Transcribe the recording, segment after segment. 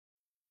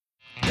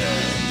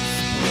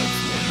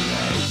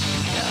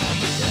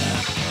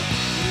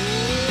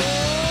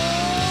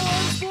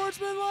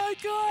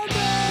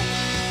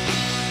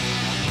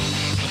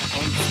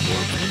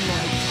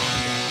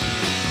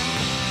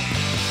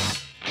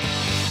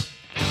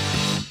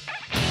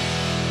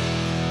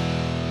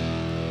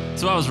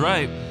So I was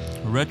right.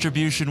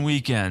 Retribution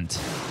Weekend.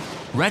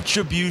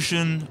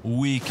 Retribution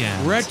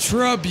Weekend.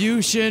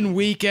 Retribution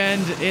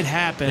Weekend. It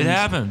happened. It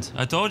happened.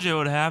 I told you it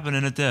would happen,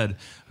 and it did.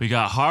 We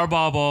got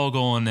Harbaugh ball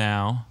going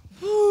now.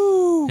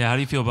 Ooh. Yeah, how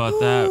do you feel about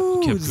that,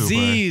 Kip Cooper?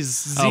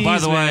 Z's. Oh, by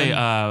the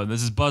man. way,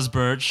 this is Buzz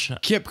Birch.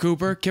 Kip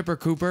Cooper. Kipper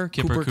Cooper.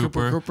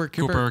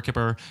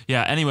 Kipper.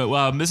 Yeah,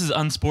 anyway, this is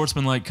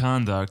Unsportsmanlike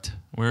conduct.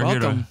 We're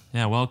Welcome. here to...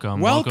 Yeah,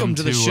 welcome. Welcome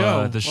to the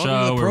show. The show.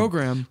 Welcome to the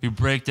program. We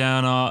break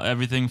down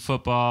everything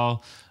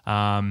football,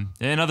 and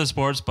other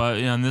sports, but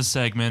in this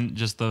segment,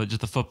 just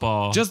the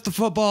football. Just the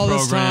football program.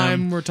 this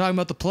time. We're talking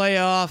about the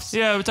playoffs.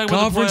 Yeah, we're talking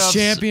about the playoffs. Conference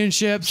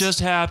championships. Just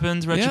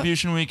happened.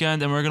 Retribution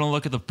Weekend, and we're going to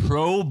look at the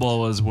Pro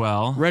Bowl as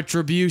well.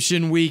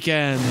 Retribution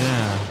Weekend.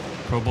 Yeah.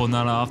 Pro Bowl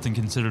not often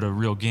considered a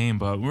real game,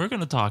 but we're going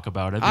to talk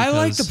about it. I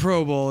like the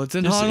Pro Bowl. It's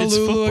in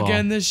Honolulu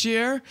again this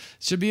year.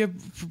 Should be a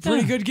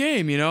pretty good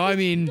game, I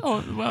mean,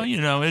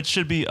 it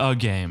should be a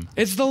game.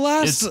 It's the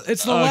last.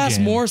 It's the last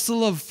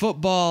morsel of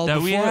football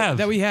that we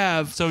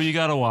have. So you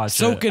got to watch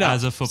Soak it up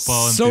as a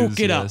football enthusiast. Soak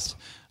it up.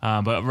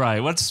 But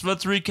let's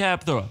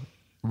recap the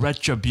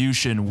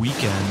Retribution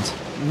Weekend.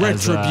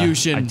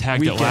 Retribution. I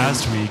tagged Weekend. it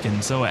last week,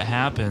 and so it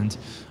happened.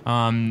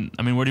 Where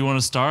do you want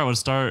to start?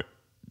 Let's start.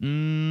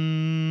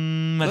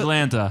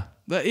 Atlanta.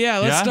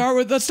 Let's start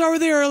with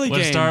the early game.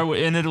 Let's start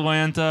in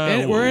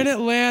Atlanta. We're in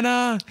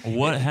Atlanta.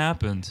 What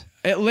happened?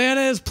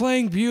 Atlanta is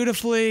playing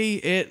beautifully.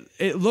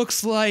 It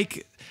looks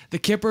like the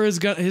Kipper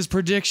his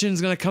prediction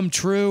is going to come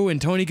true,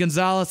 and Tony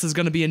Gonzalez is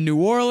going to be in New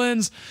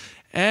Orleans.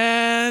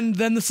 And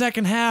then the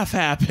second half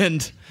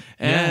happened,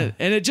 and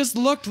it just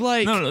looked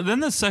like no.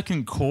 Then the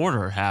second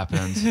quarter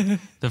happened.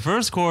 The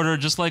first quarter,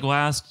 just like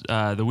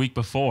the week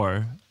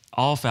before.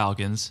 All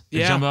Falcons. They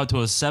jump out to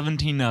a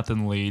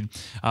 17-0 lead.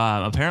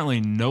 Apparently,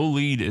 no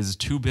lead is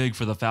too big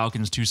for the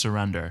Falcons to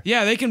surrender.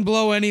 Yeah, they can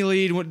blow any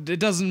lead. It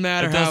doesn't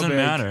matter how big. It doesn't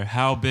matter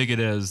how big it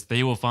is.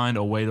 They will find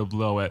a way to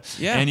blow it.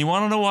 Yeah. And you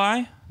want to know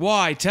why?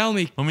 Why? Tell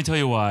me. Let me tell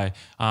you why.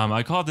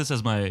 I called this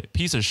as my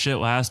piece of shit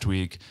last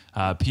week,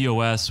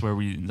 POS, where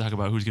we talk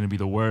about who's going to be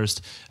the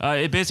worst.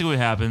 It basically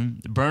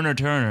happened. Burner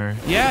Turner.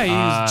 Yeah, he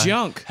was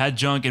junk. Had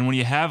junk. And when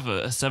you have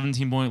a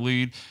 17-point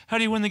lead, how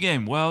do you win the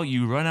game? Well,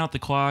 you run out the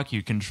clock.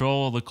 You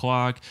control the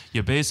clock.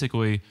 You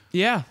basically...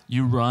 Yeah.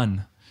 You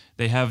run.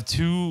 They have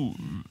two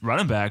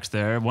running backs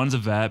there. One's a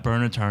vet,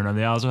 Burner Turner.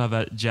 They also have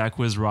that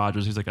Jacquizz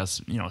Rodgers, who's like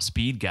a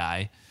speed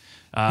guy.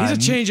 He's a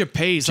change of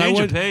pace. I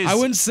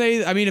wouldn't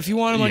say. I mean, if you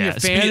want him on your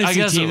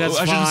fantasy team, that's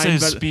fine. I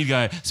shouldn't say speed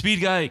guy.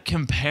 Speed guy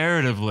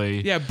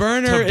comparatively. Yeah,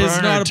 Burner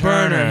is not a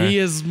burner. He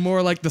is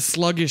more like the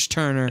sluggish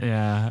Turner.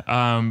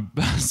 Yeah.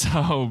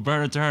 So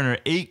Burner Turner,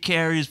 8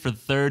 carries for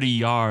 30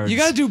 yards. You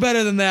got to do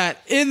better than that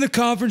in the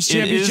conference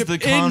championship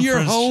in your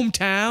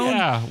hometown.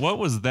 Yeah. What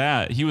was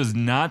that? He was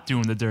not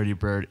doing the dirty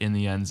bird in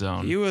the end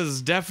zone. He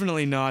was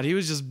definitely not. He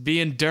was just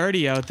being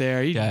dirty out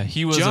there.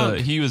 He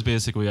was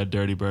basically a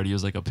dirty bird. He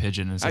was like a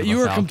pigeon instead of you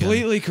a were falcon.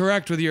 Completely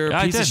correct with your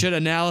piece of shit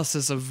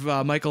analysis of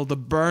Michael the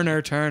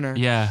Burner Turner.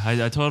 Yeah,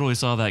 I totally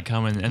saw that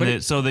coming.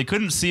 And so they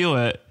couldn't seal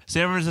it.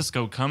 San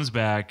Francisco comes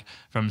back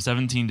from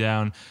 17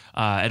 down.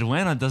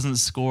 Atlanta doesn't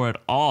score at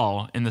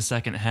all in the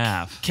second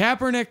half.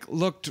 Kaepernick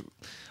looked...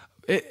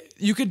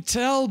 you could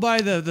tell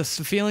by the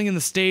feeling in the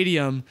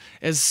stadium,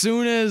 as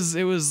soon as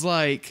it was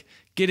like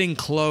getting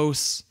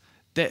close,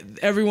 that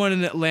everyone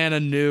in Atlanta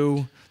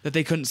knew that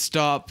they couldn't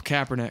stop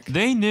Kaepernick.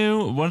 They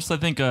knew once, I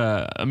think,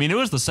 it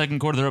was the second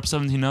quarter. They're up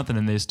 17-0,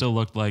 and they still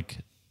looked like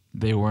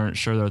they weren't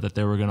sure that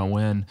they were going to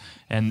win.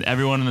 And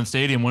everyone in the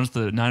stadium, once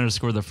the Niners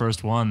scored the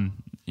first one,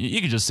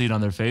 you could just see it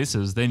on their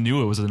faces. They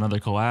knew it was another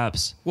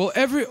collapse. Well,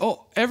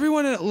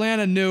 everyone in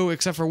Atlanta knew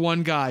except for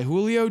one guy,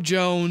 Julio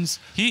Jones.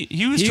 He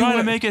was trying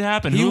to make it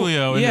happen,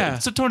 Julio. Yeah.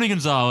 So Tony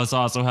Gonzalez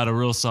also had a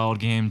real solid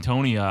game.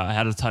 Tony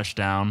had a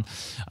touchdown.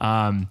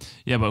 But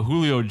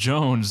Julio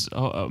Jones,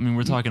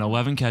 we're talking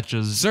 11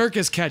 catches.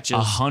 Circus catches.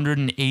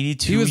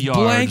 182 he was yards.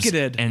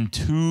 Blanketed. And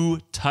 2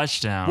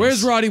 touchdowns.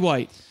 Where's Roddy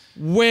White?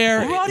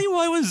 Roddy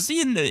White was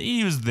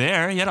he was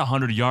there. He had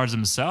 100 yards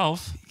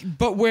himself.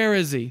 But where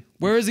is he?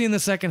 Where is he in the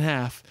second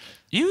half?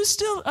 You was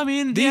still,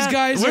 these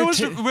guys.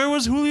 Where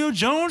was Julio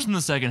Jones in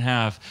the second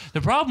half?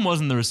 The problem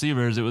wasn't the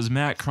receivers; it was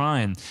Matt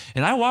Crine.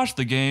 And I watched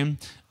the game.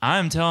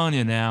 I'm telling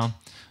you now,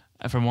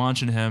 from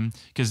watching him,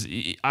 because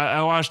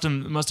I watched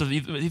him.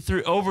 He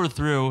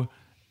overthrew.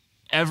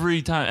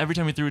 Every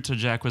time he threw it to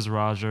Jacquizz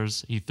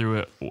Rodgers, he threw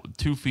it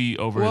 2 feet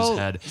over his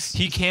head.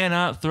 He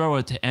cannot throw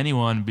it to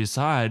anyone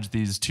besides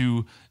these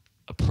 2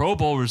 Pro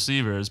Bowl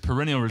receivers,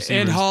 perennial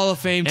receivers. And Hall of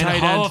Fame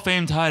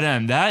tight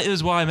end. That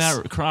is why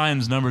Matt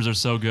Crine's numbers are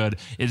so good.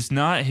 It's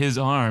not his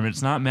arm.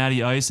 It's not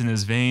Matty Ice in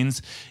his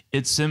veins.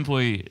 It's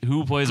simply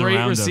who plays around him.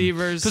 Great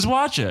receivers. Because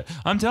watch it.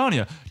 I'm telling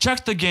you.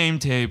 Check the game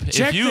tape.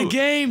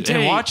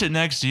 And watch it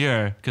next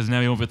year, because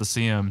now you won't get to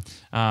see him.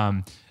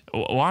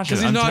 Watch it.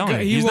 He's not going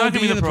to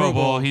be in the Pro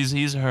Bowl.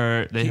 He's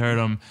hurt. They hurt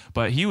him.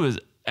 But he was,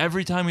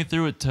 every time he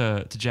threw it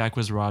to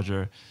Jacquizz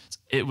Rodgers,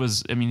 it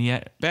was, he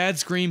had... Bad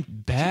screen.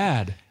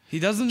 Bad. He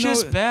doesn't know.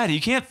 Just bad. He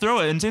can't throw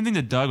it. And same thing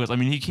to Douglas. I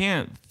mean, he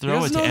can't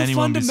throw it to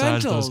anyone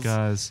besides those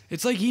guys.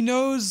 It's like he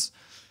knows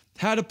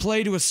how to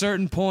play to a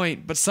certain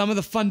point, but some of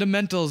the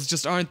fundamentals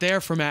just aren't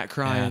there for Matt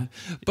Cryan.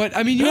 Yeah. But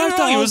I mean, you have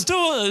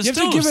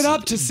to give it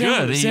up to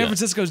San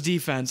Francisco's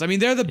defense. I mean,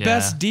 they're the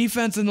best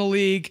defense in the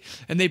league,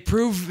 and they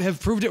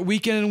have proved it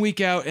week in and week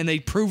out, and they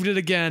proved it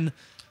again.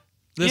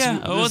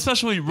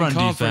 Especially run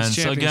defense.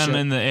 Again,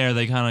 in the air,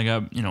 they kind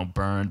of got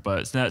burned,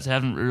 but that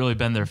hasn't really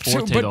been their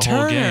forte the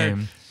whole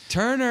game.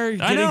 Turner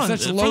getting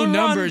such low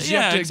numbers, you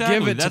have to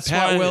give it to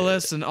Pat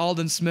Willis and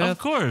Alden Smith, of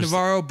course,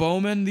 Navarro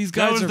Bowman. These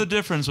guys that was are the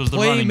difference. Was the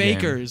running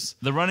game.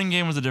 The running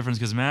game was the difference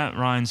because Matt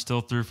Ryan still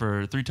threw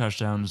for 3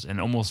 touchdowns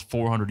and almost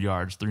 400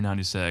 yards,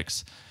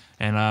 396.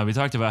 And we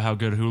talked about how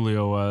good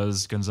Julio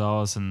was.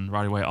 Gonzalez and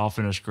Roddy White all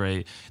finished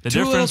great. The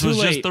difference was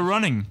just the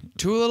running.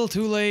 Too little,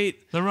 too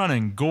late. The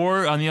running.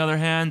 Gore, on the other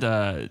hand,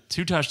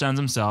 2 touchdowns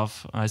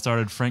himself. I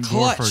started Frank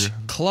Gore for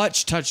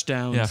clutch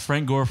touchdowns. Yeah,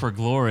 Frank Gore for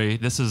glory.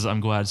 This is,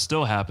 I'm glad,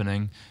 still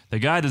happening. The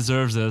guy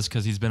deserves this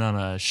because he's been on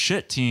a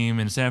shit team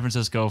in San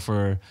Francisco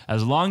for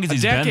as long as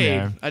he's been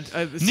there.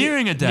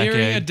 Nearing a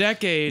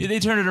decade. They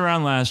turned it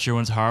around last year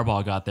once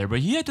Harbaugh got there, but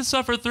he had to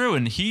suffer through,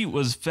 and he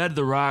was fed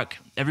the rock.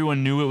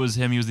 Everyone knew it was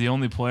him. He was the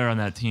only player on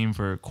that team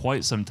for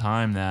quite some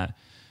time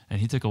and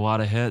he took a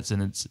lot of hits.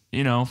 And it's,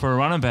 for a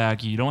running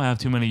back, you don't have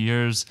too many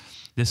years.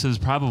 This is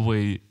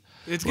probably...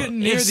 It's getting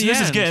near the end.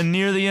 This is getting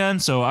near the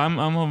end, so I'm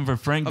hoping for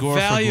Frank Gore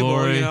for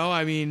glory.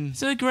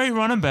 He's a great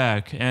running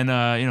back, and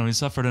he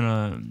suffered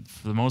in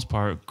for the most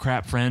part,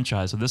 crap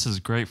franchise. So this is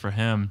great for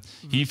him.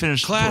 He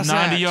finished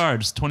 90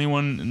 yards,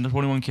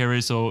 21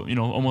 carries, so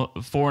almost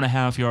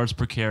 4.5 yards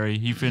per carry.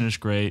 He finished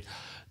great.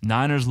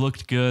 Niners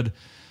looked good.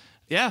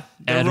 Yeah,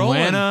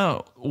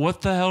 Atlanta,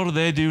 what the hell do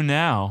they do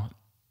now?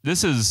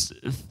 This is.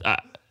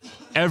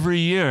 Every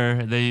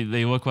year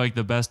they look like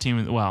the best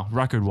team,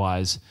 record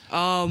wise.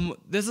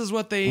 This is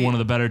what one of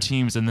the better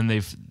teams, and then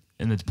the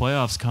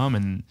playoffs come,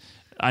 and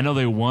I know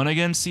they won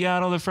against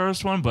Seattle the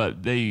first one,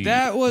 but they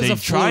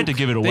tried to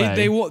give it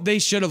away. They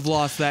should have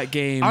lost that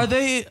game. Are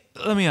they?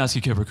 Let me ask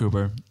you, Kipper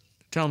Cooper.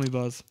 Tell me,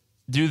 Buzz.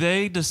 Do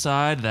they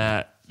decide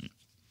that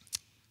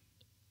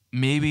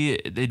maybe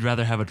they'd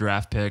rather have a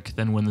draft pick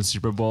than win the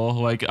Super Bowl?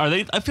 Like, are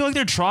they? I feel like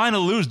they're trying to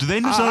lose. Do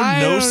they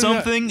know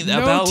something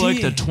about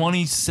like the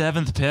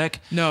 27th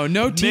pick? No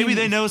team. Maybe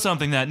they know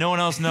something that no one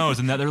else knows,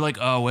 and that they're like,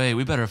 oh wait,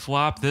 we better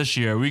flop this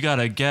year. We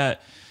gotta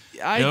get.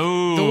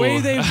 The way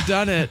they've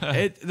done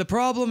it, the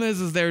problem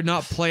is they're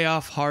not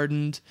playoff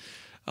hardened.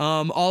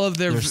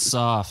 They're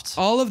soft.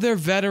 All of their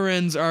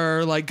veterans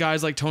are like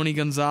guys like Tony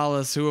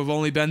Gonzalez who have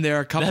only been there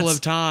a couple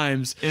of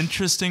times.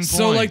 Interesting point.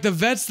 So like the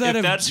vets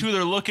that's who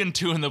they're looking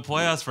to in the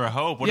playoffs for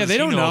hope. What does they he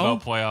don't know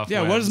about playoff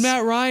wins? What does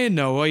Matt Ryan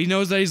know? Well, he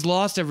knows that he's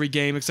lost every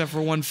game except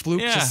for one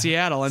fluke to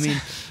Seattle. I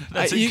mean,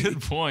 that's a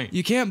good point.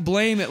 You can't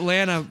blame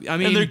Atlanta. I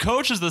mean, and their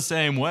coach is the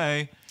same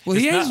way. Well,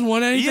 he hasn't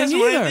won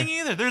anything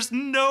either. There's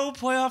no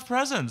playoff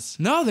presence.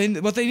 No,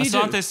 what they need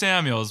Asante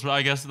Samuels,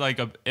 I guess,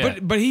 But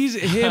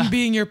him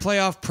being your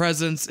playoff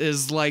presence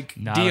is like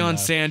Deion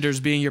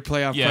Sanders being your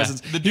playoff presence.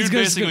 The dude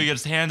basically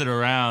gets handed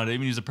around. I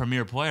mean, he's a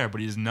premier player,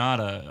 but he's not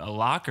a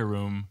locker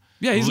room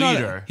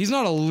leader. He's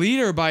not a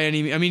leader by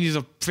any means. I mean, he's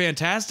a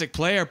fantastic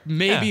player,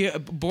 maybe a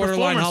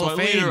borderline Hall of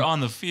Fame leader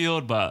on the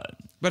field, but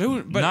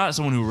not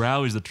someone who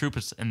rallies the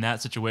troops in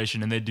that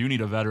situation, and they do need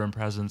a veteran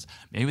presence.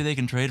 Maybe they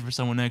can trade for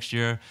someone next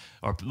year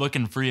or look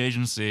in free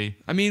agency.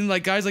 I mean,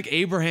 like guys like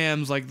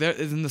Abraham's, like they're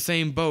in the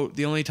same boat.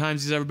 The only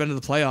times he's ever been to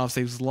the playoffs,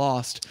 he's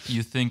lost.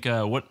 You think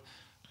what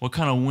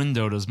kind of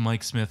window does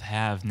Mike Smith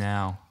have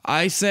now?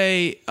 I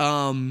say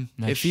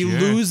if he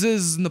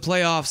loses in the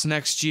playoffs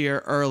next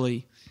year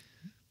early,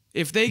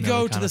 if they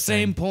go to the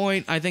same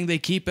point, I think they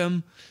keep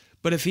him.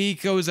 But if he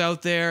goes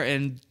out there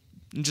and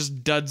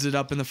just duds it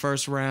up in the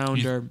first round,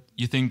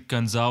 you think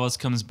Gonzalez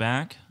comes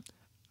back?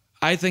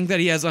 I think that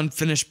he has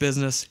unfinished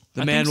business.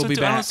 The man will be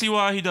back. I don't see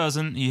why he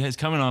doesn't. He is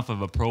coming off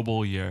of a Pro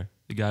Bowl year.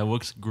 The guy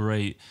looks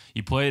great.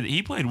 He played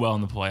well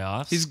in the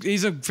playoffs.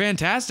 He's a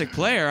fantastic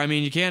player. I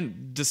mean, you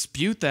can't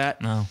dispute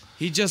that. No.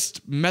 He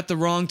just met the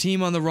wrong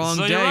team on the wrong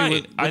day. You're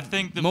right. I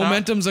think the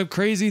momentum's a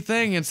crazy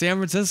thing, and San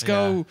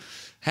Francisco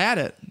had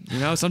it.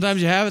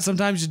 Sometimes you have it,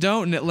 sometimes you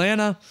don't. In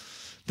Atlanta,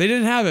 they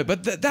didn't have it.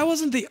 But that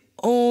wasn't the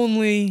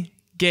only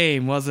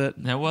game, was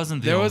it? That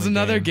wasn't the There only was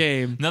another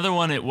game. Another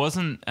one. It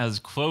wasn't as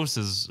close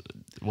as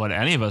what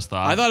any of us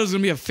thought. I thought it was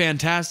going to be a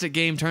fantastic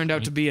game. Turned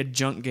out to be a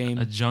junk game.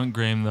 A junk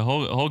game. The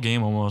whole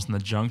game almost in the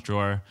junk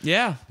drawer.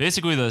 Yeah.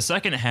 Basically, the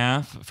second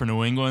half for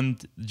New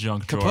England,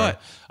 junk drawer.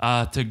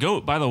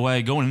 Kaput. By the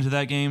way, going into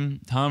that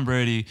game, Tom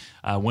Brady,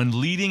 when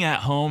leading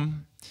at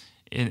home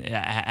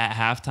at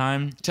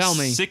halftime, tell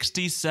me,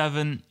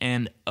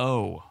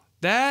 67-0.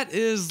 That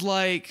is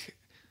like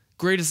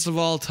greatest of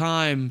all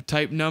time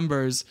type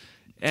numbers.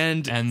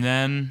 And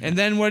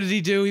then what did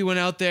he do? He went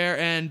out there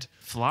and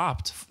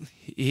flopped.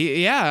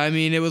 I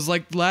mean, it was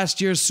like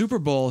last year's Super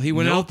Bowl. He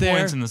went out there. No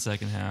points in the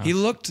second half. He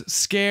looked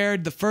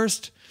scared.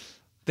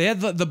 They had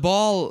the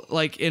ball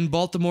like in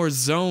Baltimore's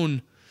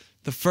zone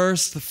the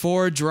first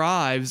 4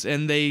 drives,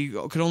 and they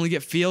could only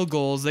get field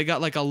goals. They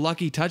got like a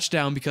lucky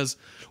touchdown because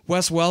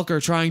Wes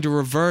Welker, trying to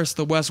reverse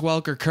the Wes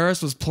Welker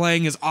curse, was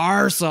playing his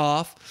arse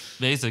off.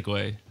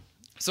 Basically.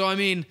 So, I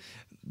mean,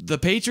 the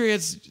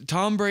Patriots,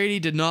 Tom Brady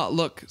did not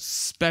look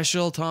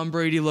special. Tom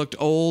Brady looked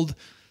old.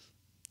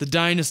 The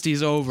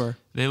dynasty's over.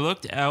 They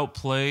looked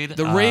outplayed.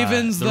 The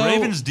Ravens, the though.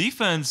 Ravens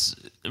defense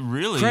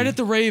really Credit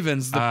the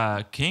Ravens.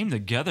 came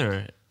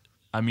together.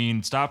 I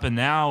mean, stopping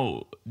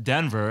now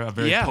Denver, a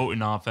very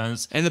potent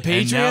offense. And the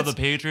Patriots, now the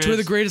Patriots. 2 of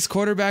the greatest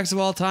quarterbacks of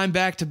all time,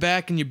 back to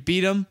back, and you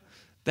beat them.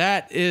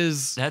 That's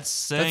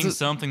saying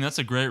something. That's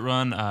a great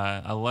run.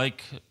 I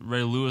like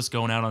Ray Lewis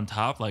going out on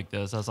top like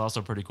this. That's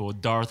also pretty cool.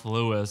 Darth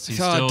Lewis. He's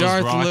still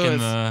rocking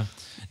the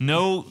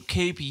no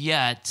cape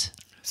yet.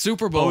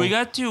 Super Bowl. But we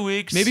got 2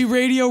 weeks. Maybe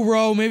Radio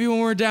Row. Maybe when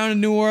we're down in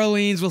New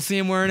Orleans, we'll see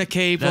him wearing a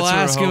cape. We'll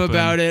ask him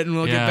about it, and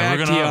we'll get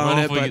back to you on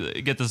it.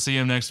 But get to see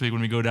him next week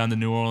when we go down to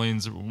New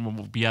Orleans.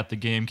 We'll be at the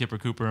game. Kipper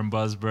Cooper and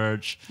Buzz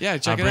Birch. Yeah,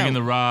 check it out. Bringing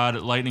the rod,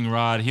 lightning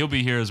rod. He'll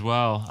be here as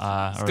well.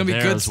 It's gonna be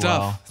good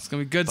stuff. It's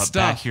gonna be good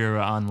stuff. Back here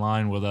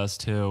online with us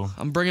too.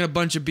 I'm bringing a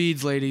bunch of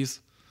beads, ladies.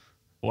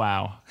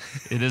 Wow,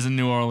 it is in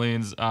New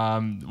Orleans.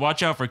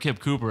 Watch out for Kip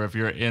Cooper if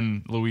you're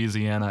in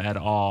Louisiana at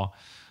all.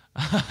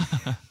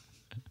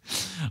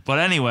 But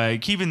anyway,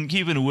 keeping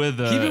with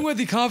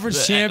the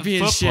conference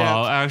championship,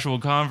 football, actual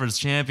conference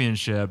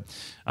championship.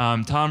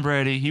 Tom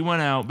Brady, he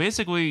went out.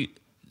 Basically,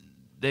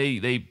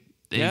 they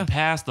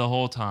passed the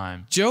whole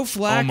time. Joe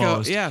Flacco,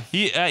 almost.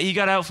 He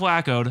got out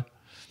Flacco'd.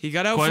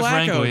 Quite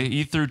frankly,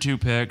 he threw 2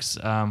 picks.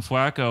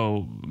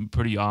 Flacco,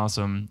 pretty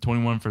awesome.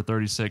 21 for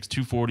 36,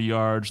 240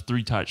 yards,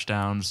 3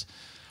 touchdowns.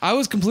 I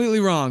was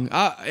completely wrong.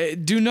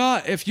 Do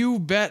not, if you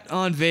bet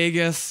on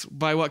Vegas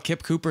by what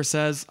Kip Cooper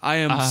says, I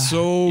am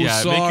sorry.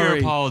 Make your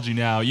apology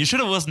now. You should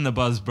have listened to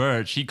Buzz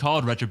Birch. He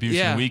called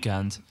Retribution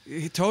Weekend.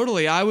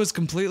 Totally. I was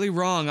completely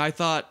wrong. I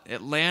thought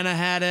Atlanta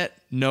had it.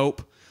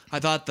 Nope. I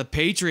thought the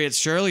Patriots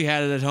surely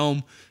had it at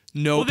home.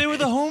 Nope. Well, they were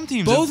the home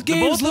teams. Both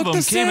games looked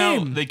the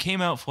same. They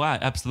came out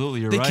flat. Absolutely,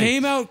 you're right. They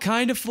came out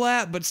kind of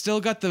flat, but still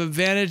got the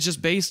advantage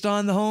just based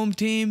on the home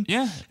team.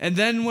 Yeah. And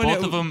then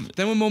when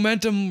when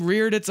momentum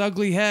reared its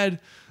ugly head,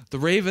 the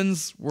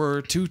Ravens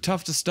were too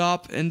tough to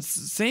stop. And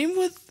same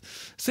with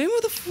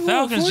the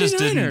Falcons.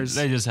 49ers.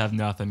 They just have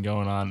nothing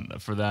going on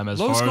for them as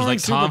Low far as like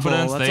Super Bowl.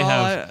 confidence. That's they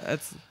all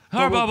have. It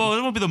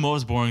won't be the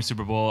most boring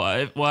Super Bowl.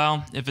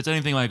 If it's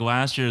anything like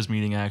last year's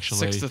meeting,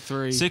 actually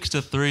 6-3.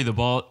 6-3. The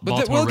Baltimore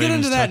we'll get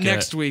Ravens into that took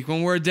next week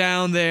when we're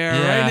down there.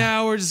 Yeah. Right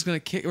now, we're just gonna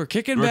we're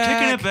kicking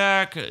it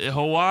back.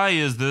 Hawaii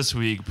is this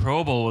week.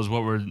 Pro Bowl is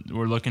what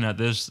we're looking at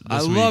this week. I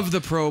love the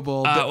Pro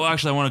Bowl. Well,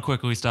 actually, I want to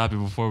quickly stop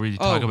you before we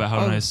talk about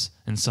how nice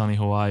and sunny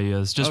Hawaii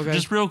is.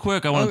 Just real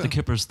quick, I wanted the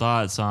Kipper's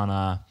thoughts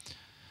on.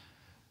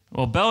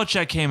 Well,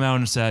 Belichick came out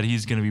and said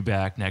he's going to be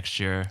back next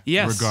year,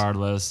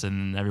 regardless,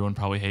 and everyone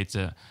probably hates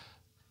it.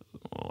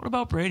 What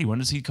about Brady? When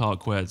does he call it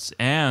quits?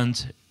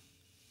 And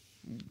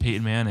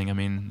Peyton Manning. I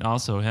mean,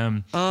 also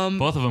him.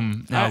 Both of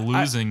them now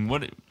losing.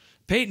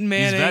 Peyton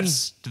Manning. These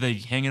vets, do they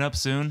hang it up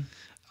soon?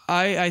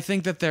 I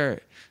think that they're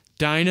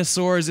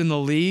dinosaurs in the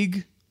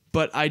league,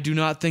 but I do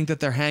not think that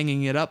they're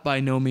hanging it up by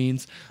no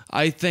means.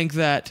 I think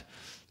that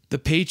the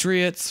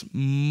Patriots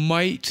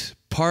might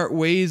part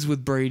ways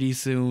with Brady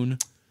soon.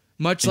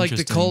 Much like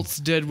the Colts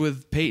did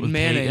with Peyton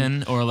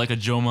Manning. Or like a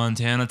Joe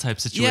Montana type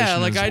situation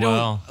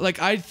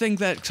I think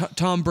that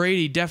Tom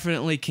Brady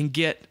definitely can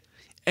get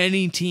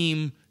any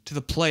team to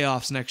the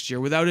playoffs next year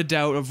without a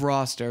doubt of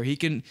roster.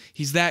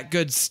 He's that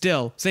good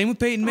still. Same with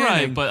Peyton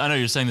Manning. Right, but I know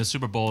you're saying the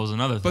Super Bowl is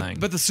another thing.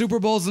 But the Super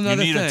Bowl is another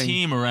thing. You need a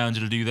team around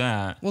you to do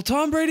that. Well,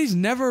 Tom Brady's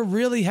never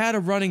really had a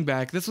running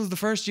back. This was the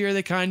first year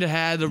they kind of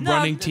had a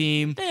running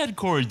team. They had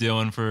Corey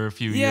Dillon for a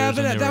few years. Yeah,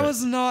 but that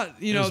was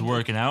not, it was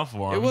working out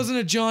for him. It wasn't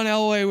a John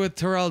Elway with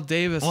Terrell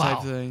Davis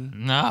type thing.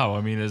 No,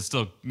 I mean, it's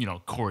still,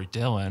 Corey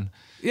Dillon.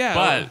 Yeah.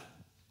 But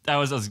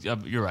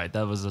you're right.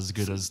 That was as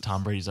good as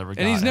Tom Brady's ever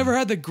gotten. And he's never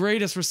had the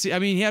greatest receiver. I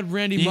mean, he had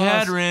Randy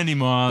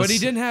Moss. But he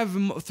didn't have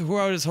him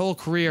throughout his whole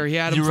career. He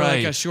had him for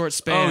like a short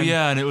span. Oh,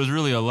 yeah, and it was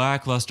really a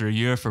lackluster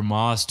year for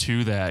Moss,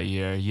 too, that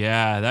year.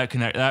 Yeah,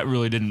 that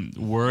really didn't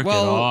work at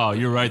all.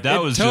 You're right.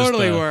 That was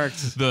totally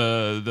just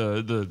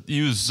worked.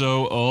 He was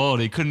so old.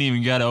 He couldn't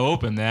even get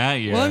open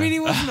that year. Well, I mean, he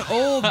wasn't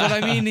old, but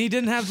I mean, he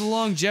didn't have the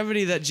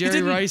longevity that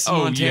Jerry Rice and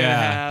Montana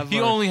have. He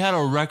only had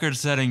a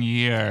record-setting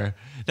year.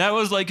 That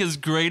was like his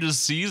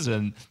greatest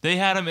season. They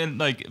had him in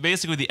like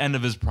basically the end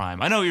of his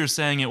prime. I know you're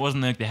saying it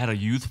wasn't like they had a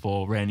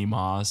youthful Randy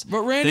Moss.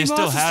 But Randy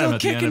Moss is still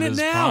kicking it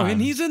now,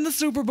 and he's in the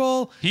Super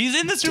Bowl. He's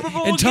in the Super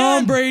Bowl and again.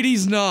 Tom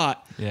Brady's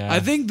not. Yeah. I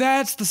think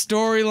that's the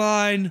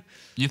storyline.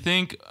 You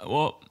think,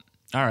 well,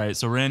 all right,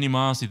 so Randy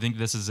Moss, you think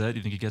this is it?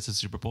 You think he gets his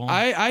Super Bowl?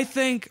 I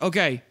think,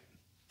 okay.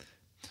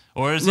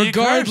 Or is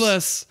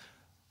regardless,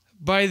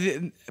 by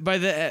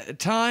the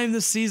time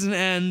the season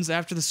ends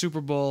after the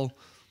Super Bowl,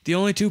 the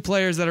only 2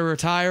 players that are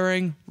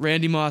retiring,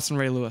 Randy Moss and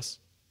Ray Lewis.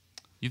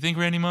 You think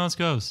Randy Moss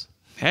goes?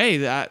 Hey,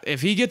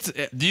 if he gets...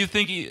 Do you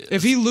think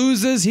if he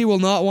loses, he will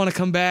not want to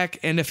come back,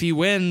 and if he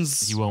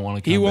wins... He won't want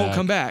to come back. He won't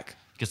come back.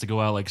 gets to go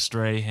out like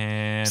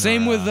Strahan.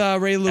 Same with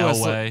Ray Lewis.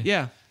 Elway.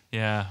 Yeah.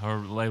 Yeah, or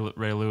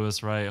Ray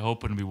Lewis, right?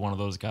 Hoping to be one of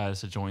those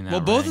guys to join that.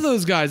 Well, both rank. of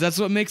those guys. That's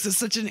what makes it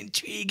such an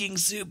intriguing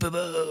Super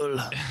Bowl.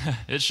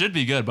 It should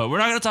be good, but we're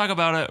not going to talk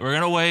about it. We're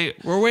going to wait.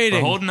 We're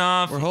waiting. We're holding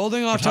off. We're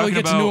holding off We're till we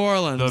talking get to New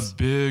about Orleans.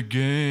 The big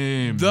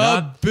game.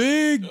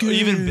 Big game.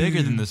 Even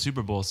bigger than the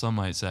Super Bowl, some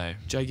might say.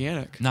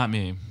 Gigantic. Not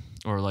me,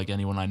 or like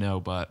anyone I know,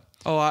 but...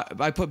 Oh,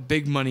 I put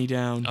big money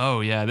down. Oh,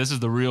 yeah, this is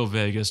the real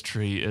Vegas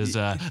treat, is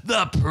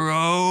the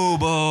Pro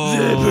Bowl.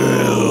 The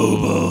Pro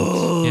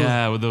Bowl.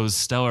 Yeah, with those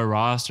stellar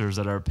rosters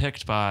that are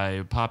picked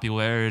by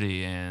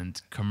popularity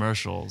and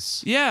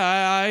commercials.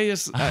 Yeah,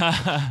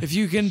 if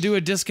you can do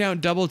a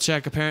discount double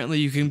check, apparently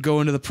you can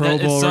go into the Pro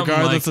It's Bowl something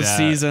regardless like of that,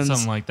 seasons.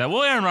 Something like that.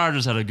 Well, Aaron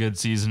Rodgers had a good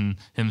season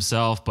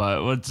himself, but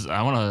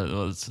I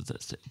want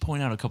to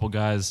point out a couple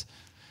guys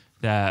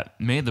that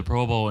made the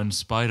Pro Bowl in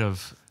spite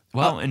of...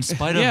 Well, in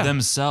spite of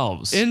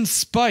themselves. In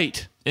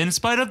spite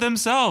of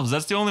themselves.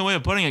 That's the only way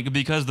of putting it,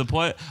 because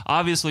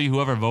obviously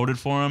whoever voted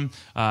for him,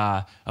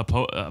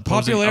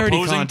 opposing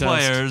contest.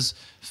 players,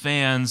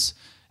 fans,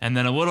 and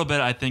then a little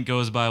bit I think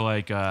goes by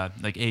like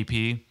AP.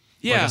 Yeah.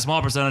 Like a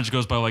small percentage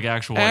goes by like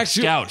actual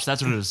scouts.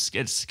 That's what it is.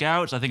 It's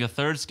scouts. I think a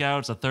third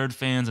scouts, a third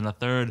fans, and a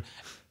third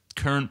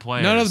current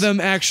players. None of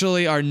them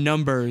actually are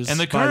numbers. And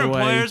the current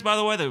players, by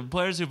the way, the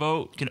players who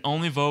vote can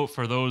only vote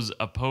for those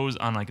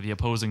on like the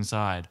opposing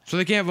side. So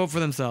they can't vote for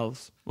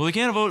themselves. Well, they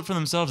can't vote for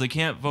themselves. They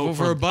can't vote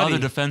for a buddy.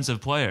 other defensive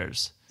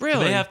players. Really? So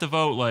they have to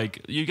vote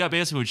like you got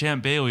basically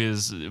Champ Bailey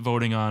is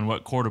voting on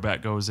what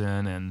quarterback goes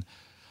in, and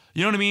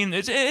you know what I mean.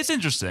 It's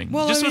interesting.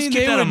 Well, just I mean,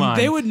 keep that in mind.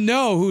 they would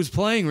know who's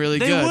playing really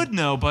good. They would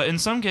know, but in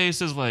some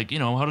cases, like, you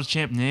know, how does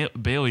Champ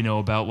Bailey know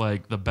about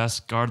like the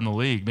best guard in the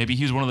league? Maybe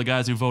he's one of the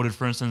guys who voted,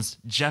 for instance,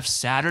 Jeff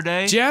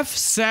Saturday. Jeff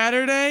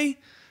Saturday?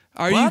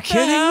 Are you What the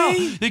kidding hell?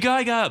 me? The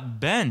guy got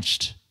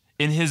benched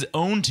in his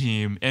own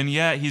team, and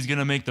yet he's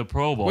gonna make the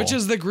Pro Bowl. Which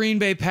is the Green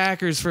Bay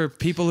Packers for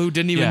people who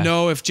didn't even Yeah.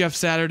 know if Jeff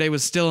Saturday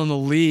was still in the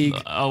league.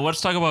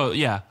 Let's talk about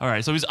all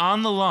right. So he's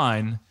on the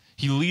line.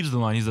 He leads the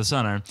line. He's the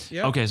center.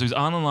 Yep. Okay, so he's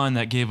on the line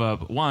that gave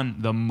up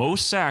the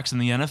most sacks in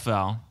the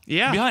NFL.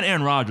 Yeah. Behind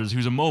Aaron Rodgers,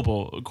 who's a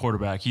mobile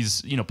quarterback.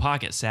 He's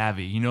pocket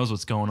savvy. He knows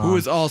what's going on. Who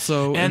is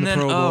also in the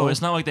Pro Bowl.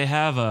 It's not like they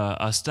have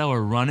a stellar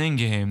running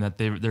game that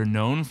they're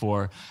known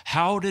for.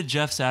 How did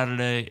Jeff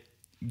Saturday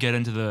get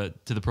into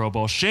the Pro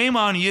Bowl? Shame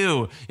on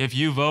you if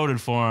you voted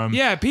for him.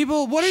 Yeah,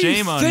 people, what are you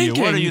Shame thinking? on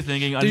you. What are you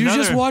thinking? Did you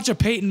just watch a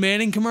Peyton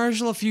Manning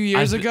commercial a few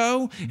years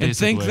ago and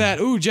think basically. that,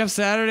 ooh, Jeff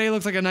Saturday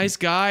looks like a nice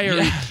guy, or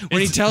Yeah.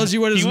 when he tells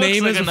you what his He looks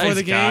name like is a before nice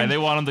the guy. game? They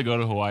want him to go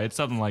to Hawaii. It's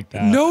something like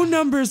that. No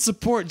numbers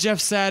support Jeff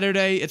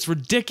Saturday. It's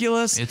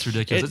ridiculous. It's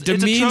ridiculous. It's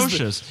demeans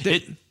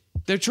atrocious.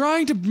 They're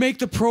trying to make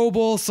the Pro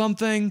Bowl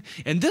something,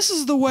 and this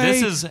is the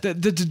way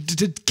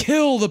to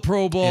kill the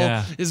Pro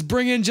Bowl is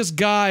bring in just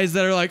guys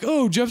that are like,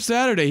 oh, Jeff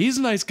Saturday, he's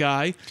a nice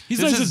guy. He's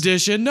a nice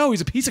addition. No,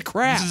 he's a piece of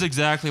crap. This is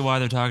exactly why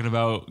they're talking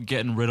about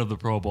getting rid of the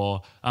Pro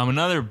Bowl.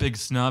 Another big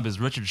snub is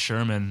Richard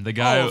Sherman, the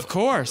guy. Oh, of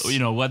course.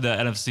 Led the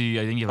NFC.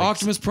 I think he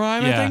Optimus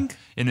Prime. I think.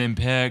 And in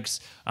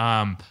picks,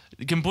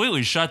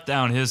 completely shut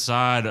down his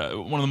side.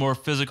 One of the more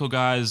physical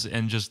guys,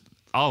 and just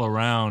all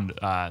around.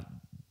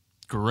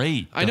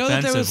 Great. I know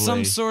that there was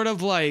some sort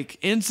of like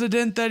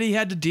incident that he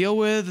had to deal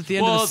with at the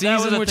end of the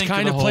season, which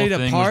kind of played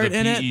a part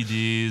in it.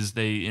 PEDs,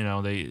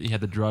 he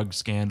had the drug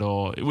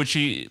scandal, which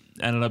he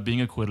ended up being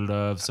acquitted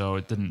of, so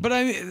it didn't. But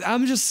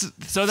I'm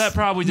just so that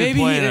probably did maybe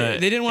play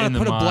they didn't want to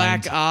put a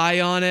black eye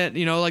on it,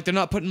 like they're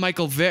not putting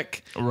Michael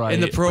Vick in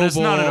the Pro Bowl. It's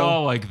not at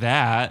all like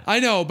that. I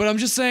know, but I'm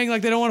just saying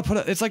like they don't want to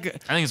put it's like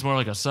I think it's more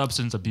like a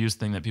substance abuse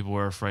thing that people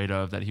were afraid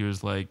of, that he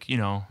was like,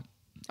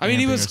 I mean,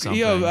 he was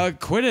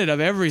acquitted of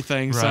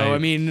everything. Right. So, I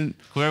mean,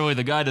 clearly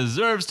the guy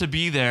deserves to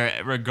be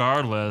there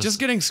regardless. Just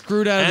getting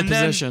screwed out of the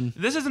position.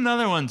 This is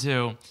another one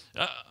too.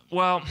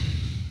 Well,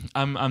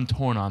 I'm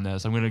torn on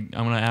this. I'm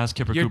gonna ask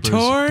Kipper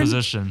Cooper's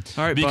position.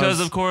 All right, because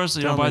Buzz, of course,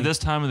 by this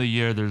time of the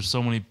year, there's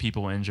so many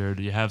people injured.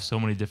 You have so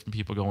many different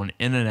people going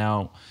in and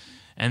out.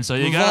 And so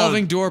you got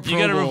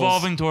a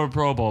revolving door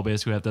Pro Bowl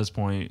basically at this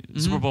point. Mm-hmm.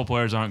 Super Bowl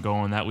players aren't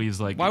going. That leaves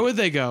like, why would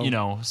they go?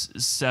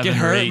 7 Get or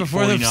hurt 8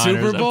 before the 49ers.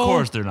 Super Bowl? Of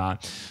course they're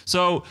not.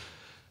 So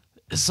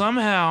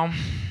somehow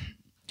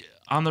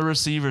on the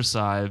receiver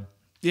side,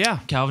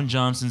 Calvin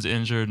Johnson's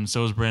injured, and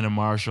so is Brandon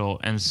Marshall,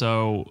 and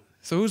so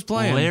who's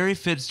playing? Larry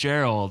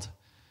Fitzgerald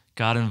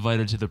got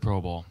invited to the Pro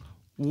Bowl.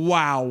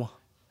 Wow.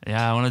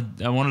 Yeah,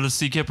 I wanted to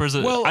see Kipper's.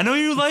 I know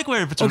you like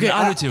Larry Fitzgerald. Okay,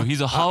 I do too. He's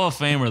a Hall of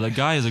Famer. The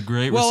guy is a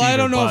great receiver. Well, I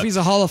don't know if he's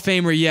a Hall of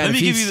Famer yet. Let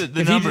me give you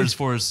the numbers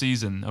for his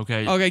season,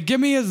 okay? Okay, give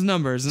me his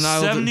numbers. And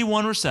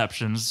 71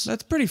 receptions.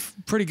 That's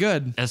pretty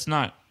good. That's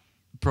not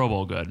Pro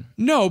Bowl good.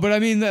 No, but I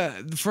mean,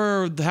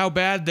 for how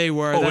bad they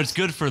were. Oh, it's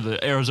good for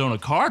the Arizona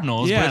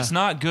Cardinals, but it's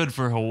not good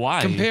for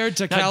Hawaii. Compared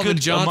to Calvin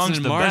Johnson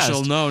and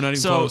Marshall, no, not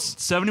even close.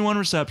 71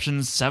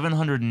 receptions,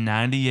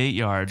 798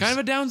 yards. Kind of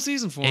a down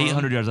season for him.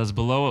 800 yards. That's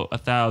below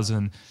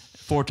 1,000.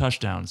 4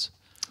 touchdowns.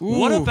 Ooh.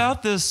 What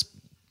about this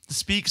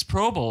speaks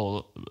Pro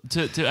Bowl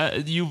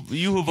to you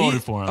who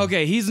voted for him?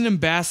 Okay, he's an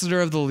ambassador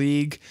of the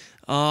league.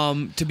 I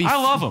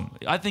love him.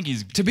 I think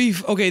he's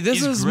okay.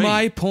 This is great.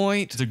 my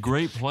point. He's a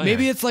great player.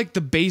 Maybe it's like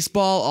the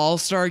baseball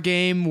all-star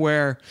game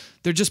where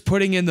they're just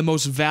putting in the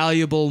most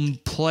valuable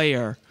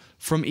player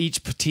from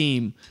each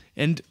team,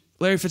 and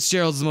Larry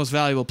Fitzgerald is the most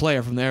valuable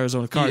player from the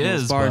Arizona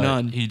Cardinals, bar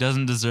none. He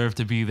doesn't deserve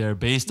to be there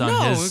based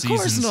on his season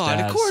course not.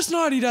 stats. Of course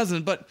not. He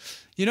doesn't. But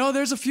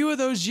there's a few of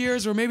those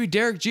years where maybe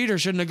Derek Jeter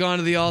shouldn't have gone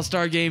to the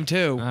All-Star game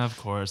too. Of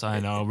course, I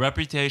know.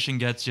 Reputation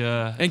gets you.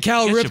 And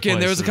Cal Ripken,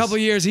 there was a couple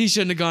of years he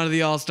shouldn't have gone to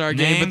the All-Star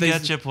game. But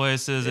gets you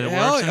places. It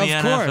works in the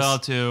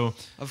NFL too.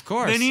 Of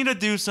course. They need to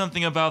do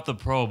something about the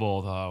Pro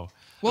Bowl though.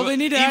 Well, they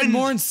need to add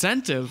more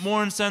incentive.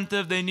 More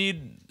incentive. They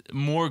need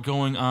more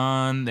going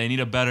on. They need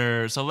a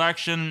better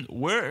selection.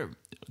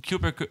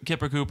 Kipper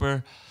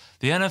Cooper,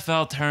 the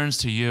NFL turns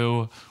to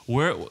you.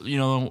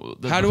 The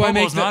Pro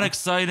Bowl's not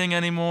exciting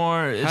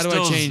anymore. How do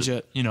I change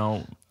it?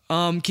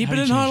 Keep it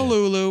in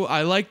Honolulu.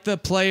 I like the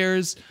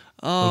players.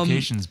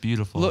 Location's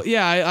beautiful.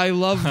 I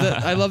love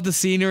I love the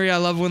scenery. I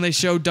love when they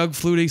show Doug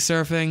Flutie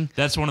surfing.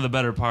 That's one of the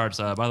better parts.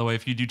 By the way,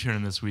 if you do turn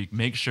in this week,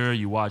 make sure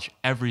you watch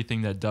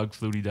everything that Doug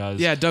Flutie does.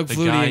 Yeah, Doug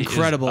Flutie,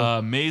 incredible. Is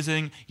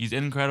amazing. He's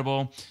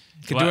incredible.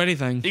 Can do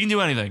anything. He can do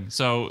anything.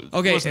 So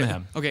listen to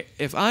him. Okay,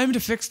 if I'm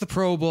to fix the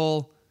Pro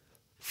Bowl,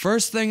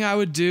 first thing I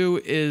would do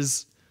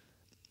is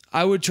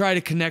I would try to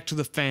connect to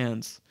the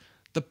fans.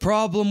 The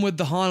problem with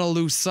the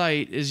Honolulu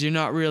site is you're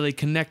not really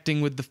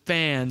connecting with the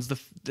fans.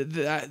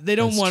 They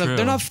don't want to.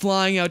 They're not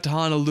flying out to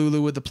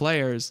Honolulu with the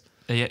players.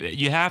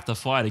 You have to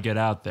fly to get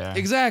out there.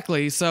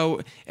 Exactly.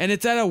 So, and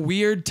it's at a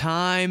weird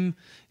time.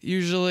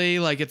 Usually,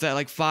 like it's at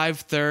like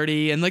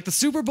 5:30, and like the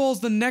Super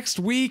Bowl's the next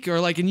week, or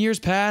like in years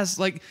past,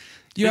 like.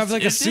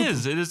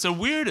 It's a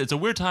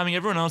weird timing.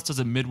 Everyone else does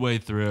it midway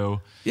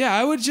through. Yeah,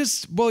 I would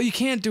you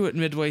can't do it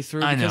midway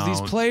through because these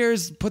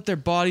players put their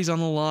bodies on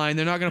the line.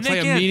 They're not going to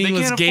play a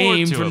meaningless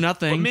game for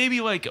nothing. But maybe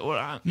make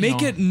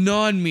it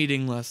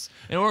non-meaningless.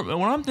 And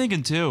what I'm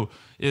thinking too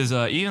is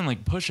even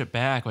like push it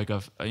back like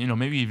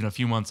maybe even a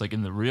few months like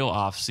in the real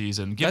off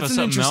season. Give us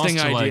something else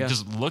to like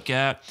just look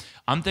at.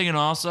 I'm thinking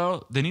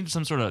also they need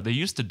some sort of. They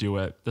used to do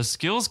it the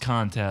skills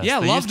contest.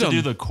 Yeah, they loved used to them.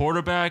 do the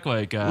quarterback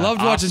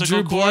loved watching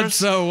Drew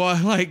Bledsoe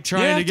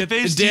trying to get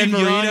Dan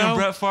Marino and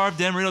Brett Favre,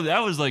 Dan Marino. That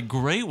was like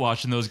great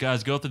watching those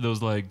guys go through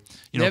those run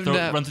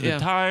through the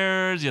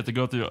tires. You have to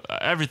go through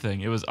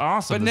everything. It was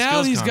awesome. But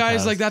now these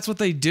guys that's what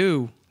they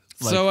do.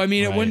 So I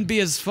mean, it wouldn't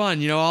be as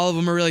fun. All of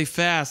them are really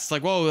fast. It's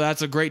like, whoa,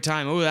 that's a great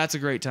time. Oh, that's a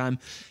great time.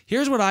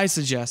 Here's what I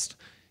suggest: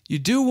 you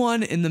do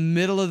one in the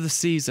middle of the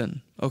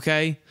season.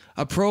 Okay.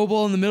 A Pro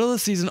Bowl in the middle of the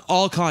season,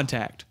 all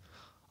contact.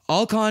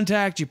 All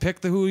contact, you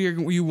pick who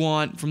you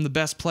want from the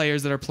best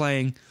players that are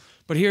playing.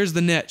 But here's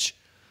the niche.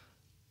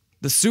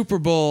 The Super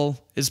Bowl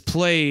is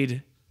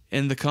played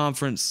in the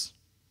conference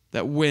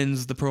that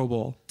wins the Pro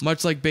Bowl,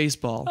 much like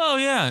baseball. Oh,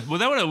 yeah. Well,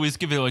 that would at least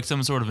give you like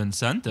some sort of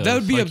incentive. That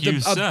would be a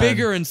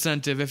bigger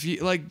incentive. If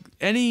you like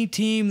any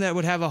team that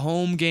would have a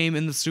home game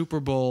in the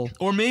Super Bowl.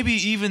 Or maybe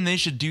even they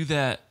should do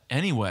that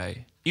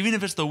anyway. Even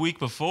if it's the week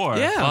before.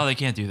 Yeah. Well, they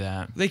can't do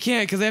that. They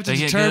can't because they have to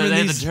determine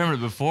have to determine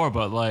it before,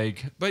 but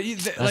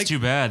that's too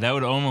bad. That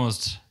would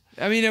almost...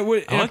 I mean, it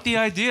would... I like the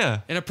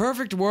idea. In a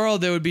perfect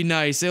world, it would be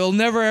nice. It'll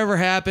never, ever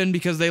happen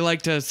because they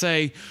like to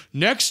say,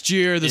 next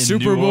year, the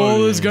Super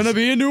Bowl is going to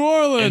be in New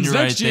Orleans.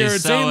 Next year,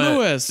 it's St.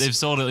 Louis. They've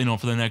sold it,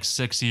 for the next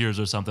 6 years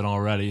or something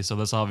already, so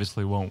this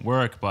obviously won't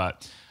work,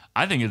 but...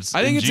 I think it's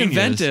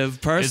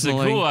inventive,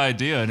 personally. It's a cool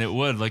idea, and it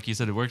would, like you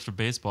said, it works for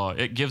baseball.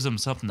 It gives them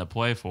something to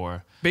play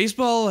for.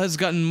 Baseball has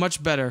gotten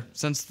much better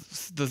since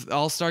the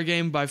All-Star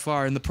game by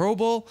far. In the Pro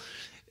Bowl,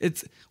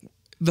 it's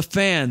the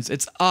fans.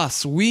 It's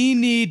us. We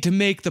need to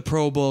make the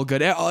Pro Bowl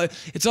good.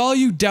 It's all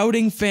you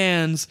doubting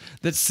fans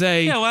that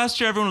say... Yeah,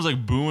 last year everyone was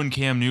like booing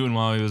Cam Newton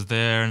while he was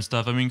there and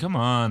stuff. I mean, come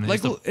on.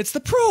 It's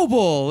the Pro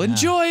Bowl. Yeah.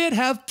 Enjoy it.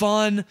 Have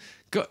fun.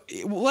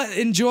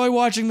 Enjoy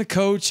watching the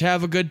coach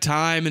have a good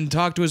time and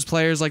talk to his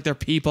players like they're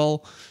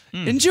people.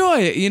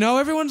 Enjoy it.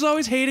 Everyone's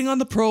always hating on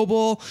the Pro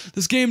Bowl.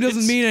 This game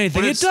doesn't mean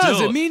anything. It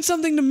does. It means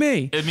something to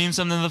me. It means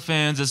something to the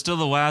fans. It's still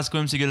the last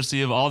glimpse you get to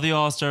see of all the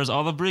All-Stars,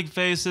 all the big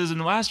faces. And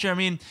last year,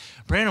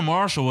 Brandon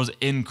Marshall was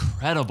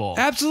incredible.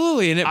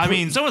 Absolutely.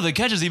 And some of the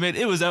catches he made,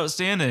 it was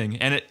outstanding.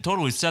 And it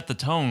totally set the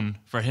tone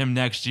for him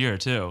next year,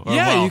 too.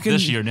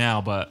 This year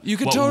now, but you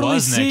can totally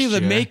see the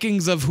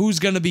makings of who's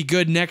going to be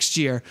good next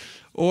year.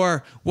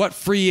 Or what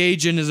free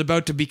agent is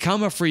about to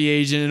become a free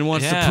agent and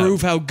wants to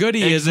prove how good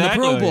he is in the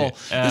Pro Bowl.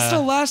 This is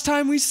the last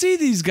time we see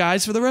these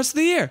guys for the rest of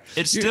the year.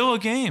 It's still a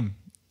game.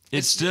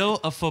 It's still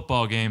a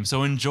football game,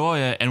 so enjoy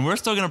it. And we're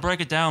still going to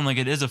break it down like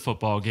it is a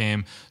football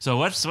game. So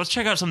let's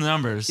check out some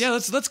numbers. Yeah,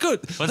 let's go.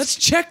 Let's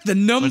check the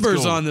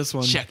numbers on this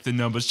one. Check the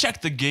numbers.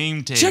 Check the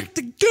game tape. Check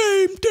the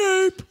game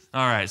tape.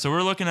 All right, so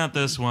we're looking at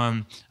this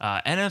one,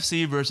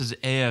 NFC versus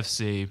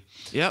AFC.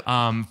 Yep.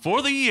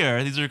 For the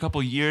year, these are a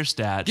couple year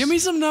stats. Give me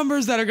some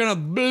numbers that are going to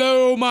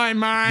blow my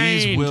mind.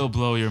 These will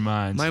blow your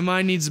mind. My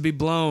mind needs to be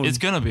blown. It's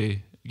going to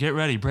be. Get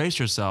ready. Brace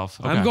yourself.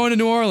 Okay. I'm going to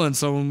New Orleans,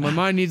 so my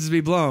mind needs to be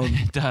blown.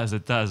 It does.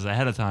 It does.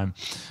 Ahead of time.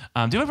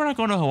 Too bad we're not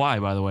going to Hawaii,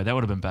 by the way. That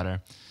would have been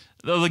better.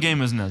 Though the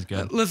game isn't as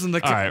good. Listen,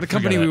 the All right,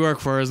 company forget we it. work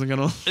for isn't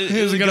gonna Send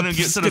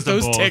us get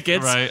those both,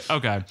 tickets. right?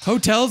 Okay.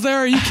 Hotels there?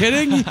 Are you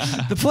kidding?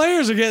 The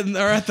players are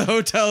at the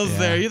hotels Yeah.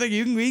 there. You think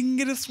we can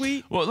get a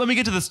suite? Well, let me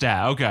get to the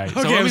stat. Okay. So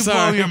Okay, let I'm me blow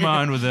sorry. your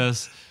mind with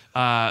this.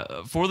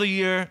 For the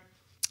year,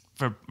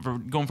 for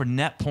going for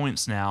net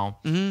points now,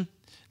 the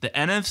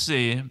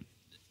NFC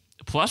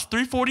plus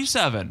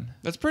 347.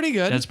 That's pretty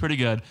good. That's pretty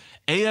good.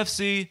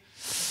 AFC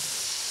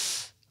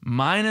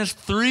minus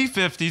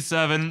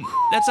 357.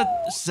 That's a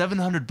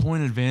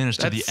 700-point advantage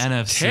to the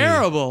NFC.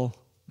 Terrible.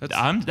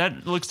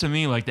 That looks to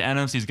me like the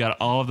NFC's got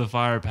all of the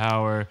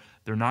firepower.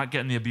 They're not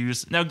getting the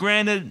abuse. Now,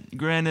 granted,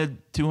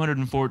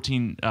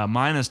 214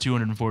 minus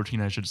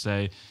 214, I should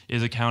say,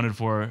 is accounted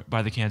for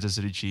by the Kansas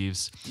City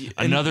Chiefs.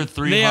 Another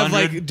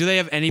 300. Do they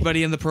have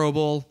anybody in the Pro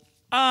Bowl?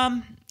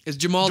 Is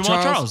Jamal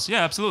Charles?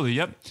 Yeah, absolutely.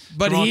 Yep.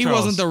 But Jamal he Charles.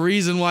 wasn't the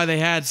reason why they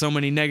had so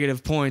many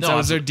negative points. That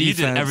was their defense.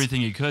 He did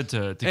everything he could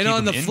to keep And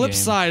on them the in flip game.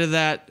 side of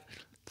that,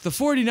 the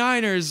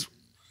 49ers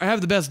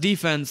have the best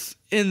defense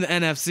in the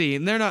NFC,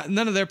 and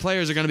none of their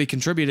players are going to be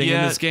contributing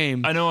in this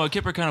game. I know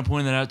Kipper kind of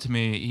pointed that out to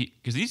me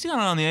because he's kind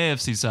of on the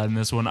AFC side in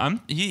this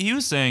one. He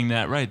was saying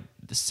that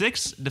the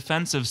 6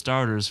 defensive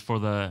starters for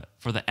the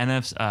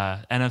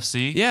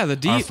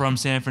NFC are from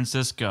San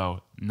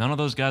Francisco. None of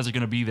those guys are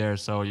going to be there,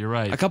 so you're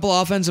right. A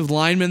couple offensive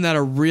linemen that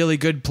are really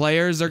good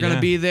players are going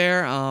to be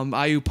there.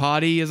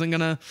 Ayupati isn't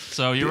going to.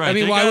 So you're right. I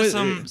mean, they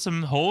got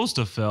some holes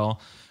to fill.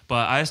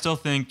 But I still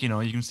think, you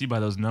can see by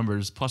those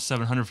numbers, plus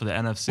 700 for the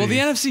NFC. Well, the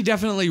NFC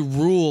definitely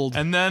ruled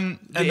and then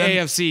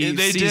AFC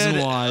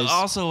season-wise.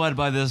 Also led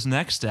by this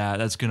next stat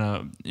that's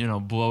gonna,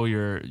 blow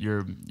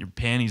your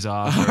panties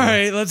off. All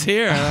right, let's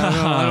hear.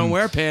 I don't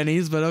wear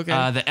panties, but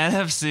okay. The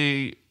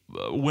NFC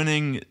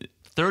winning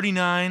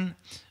 39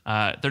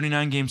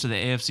 games to the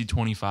AFC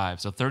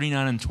 25. So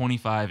 39 and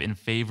 25 in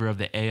favor of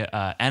the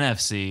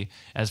NFC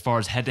as far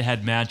as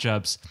head-to-head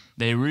matchups.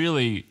 They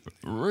really.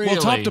 Well,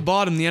 top to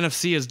bottom, the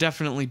NFC is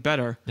definitely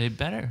better. They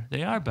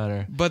are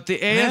better. But the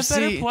AFC they have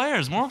better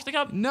players.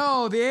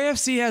 No, the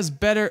AFC has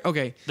better.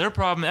 Okay. Their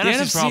problem.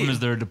 NFC's problem is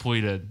they're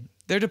depleted.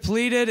 They're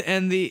depleted,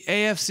 and the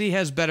AFC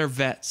has better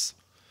vets.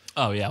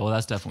 Oh yeah, well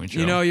that's definitely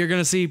true. You're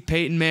gonna see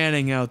Peyton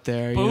Manning out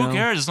there. But who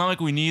cares? It's not like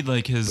we need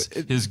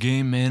his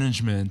game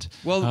management.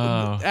 Well,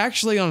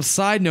 actually, on a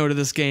side note of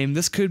this game,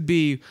 this could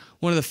be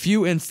one of the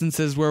few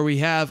instances where we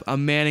have a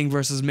Manning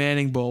versus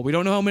Manning Bowl. We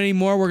don't know how many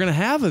more we're gonna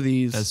have of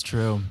these. That's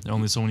true.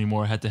 Only so many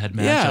more head-to-head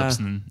matchups,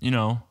 and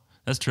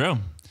that's true.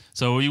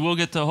 So we will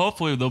get to.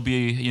 Hopefully, there'll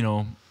be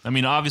I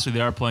mean, obviously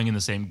they are playing in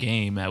the same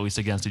game, at least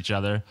against each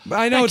other.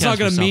 I know it's not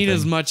going to mean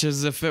as much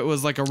as if it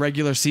was like a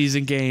regular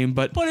season game,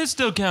 but it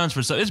still counts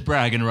for something. It's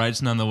bragging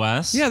rights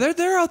nonetheless. Yeah,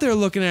 they're out there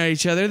looking at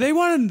each other. They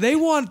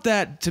want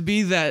that to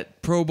be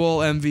that Pro Bowl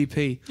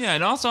MVP. Yeah,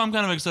 and also I'm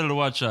kind of excited to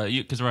watch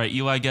because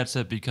Eli gets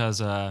it because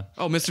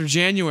Mr.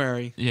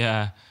 January.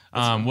 Yeah.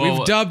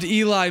 We've dubbed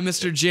Eli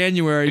Mr.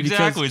 January.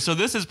 Exactly. So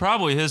this is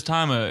probably his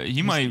time.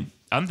 He might.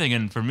 I'm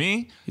thinking for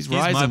me, he's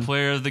my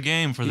player of the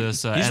game for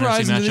this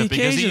NFC matchup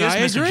because he is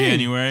Mr.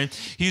 January.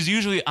 He's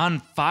usually on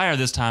fire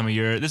this time of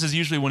year. This is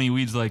usually when he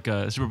leads like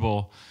a Super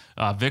Bowl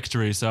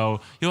victory. So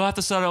he'll have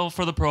to settle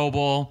for the Pro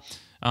Bowl.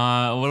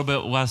 A little bit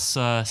less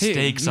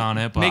stakes on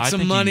it, but make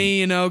some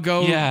money.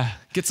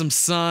 Get some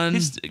sun.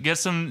 Get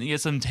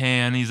some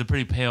tan. He's a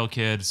pretty pale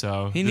kid,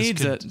 so he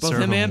needs it. Both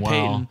him and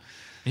Peyton.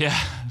 Yeah.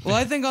 Well,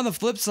 I think on the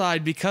flip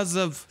side,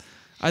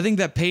 I think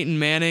that Peyton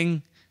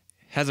Manning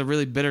has a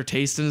really bitter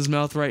taste in his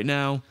mouth right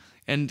now,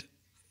 and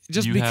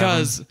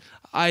because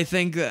I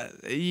think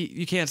that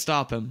you can't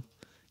stop him.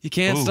 You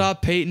can't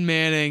stop Peyton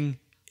Manning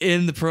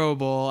in the Pro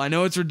Bowl. I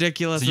know it's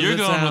ridiculous. So you're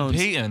going with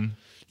Peyton.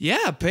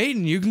 Yeah,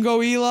 Peyton. You can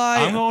go Eli.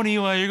 I'm going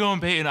Eli. You're going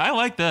Peyton. I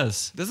like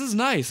this. This is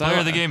nice. Player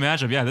of the game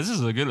matchup. Yeah, this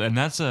is a good, and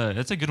that's a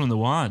good one to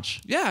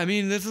watch. Yeah, I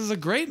mean, this is a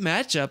great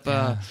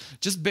matchup.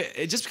 Just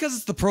because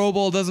it's the Pro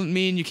Bowl doesn't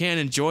mean you can't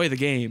enjoy the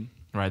game.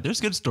 Right,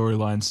 there's good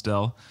storylines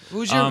still.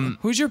 Who's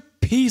your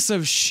piece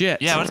of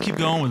shit? Yeah, let's keep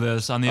going with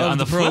this. On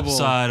the flip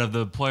side of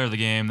the player of the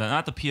game,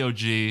 not the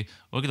POG,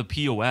 look at the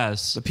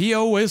POS. The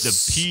POS.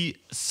 The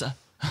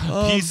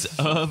piece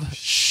of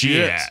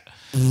shit.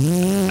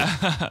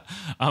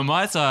 On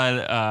my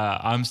side,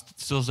 I'm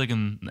still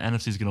thinking the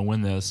NFC's going to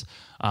win this.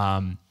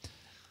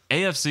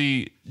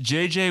 AFC,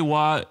 J.J.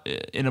 Watt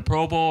in a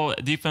Pro Bowl,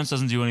 defense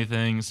doesn't do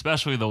anything,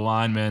 especially the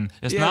lineman.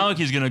 It's not like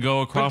he's going to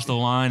go across the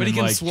line but he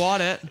can swat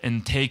it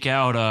and take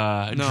out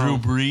Drew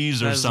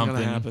Brees or something. That's not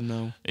going to happen,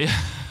 though.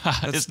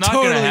 It's not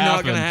totally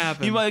not going to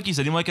happen. Like you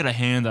said, he might get a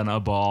hand on a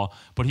ball,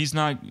 but he's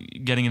not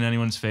getting in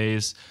anyone's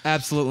face.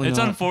 Absolutely It's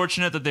not.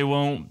 unfortunate that they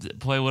won't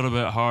play a little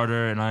bit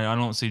harder, and I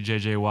don't see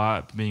J.J.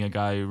 Watt being a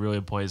guy who really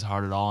plays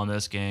hard at all in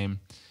this game.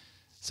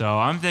 So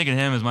I'm thinking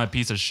him as my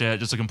piece of shit,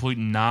 just a complete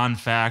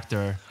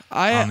non-factor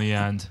on the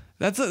end.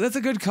 That's a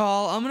good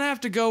call. I'm gonna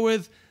have to go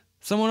with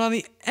someone on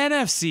the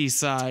NFC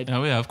side.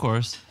 Oh yeah, of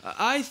course.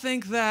 I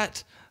think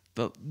that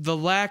the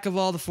lack of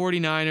all the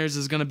 49ers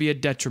is gonna be a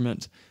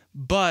detriment,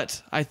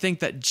 but I think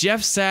that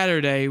Jeff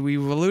Saturday, we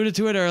alluded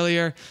to it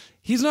earlier,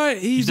 He's not.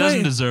 He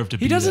doesn't deserve to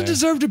be there. He doesn't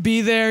deserve to be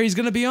there. He's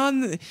gonna be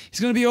on. He's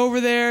gonna be over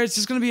there. It's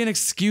just gonna be an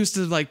excuse to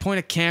like point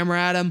a camera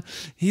at him.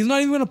 He's not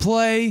even gonna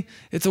play.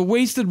 It's a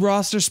wasted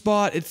roster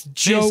spot. It's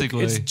joke.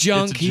 Basically, it's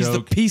junk. it's a He's the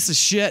joke. piece of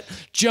shit.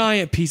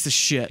 Giant piece of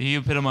shit. He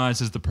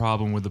epitomizes the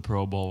problem with the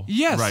Pro Bowl.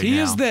 Yes, right he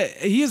now. is the.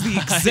 He is the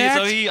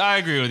exact. I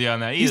agree with you on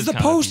that. He's the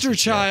poster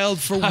child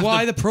for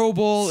why the Pro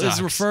Bowl is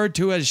Sucks. referred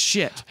to as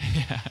shit.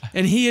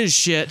 And he is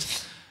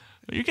shit.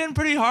 You're getting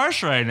pretty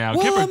harsh right now.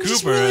 Well, Kip I'm Cooper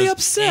just really is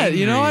upset.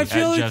 You know, I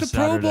feel like angry the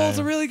at Pro Jeff Bowl's a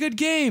Saturday. really good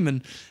game,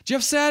 and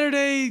Jeff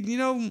Saturday, you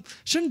know,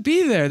 shouldn't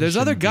be there. There's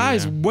other shouldn't be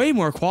guys there. way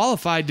more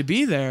qualified to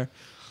be there.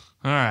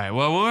 All right.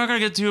 Well, we're not gonna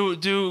get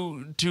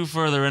too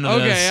further into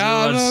Okay, this.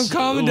 I'm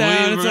calming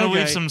down. We're It's gonna okay.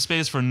 leave some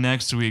space for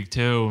next week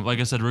too. Like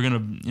I said, we're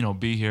gonna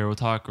be here. We're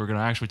gonna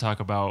actually talk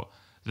about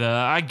the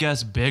I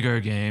guess bigger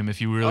game if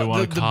you really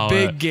want to call the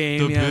it big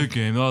game. the Yeah. big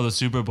game. Oh, the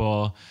Super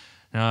Bowl.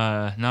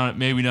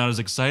 Maybe not as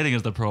exciting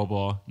as the Pro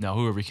Bowl. No,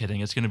 who are we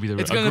kidding? It's gonna be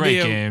It's a gonna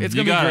great be game. It's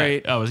You gonna be gotta-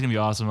 great. Oh, it's gonna be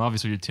awesome.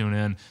 Obviously, you tune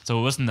in. So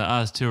listen to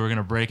us too. We're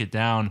gonna break it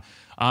down.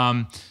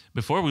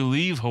 Before we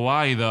leave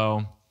Hawaii,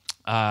 though.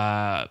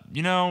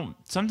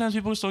 Sometimes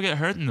people still get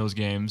hurt in those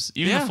games.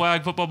 Even Yeah. the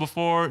flag football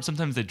before,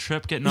 sometimes they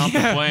trip getting off the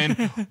Yeah.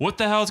 plane. What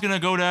the hell's gonna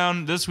go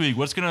down this week?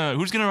 Who's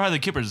gonna ride the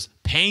Kippers?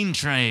 Pain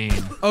train.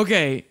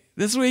 Okay,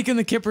 this week in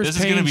the Kippers This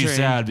is pain gonna be train.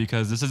 sad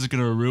because this is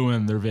gonna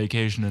ruin their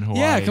vacation in Hawaii.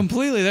 Yeah,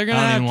 completely. They're I gonna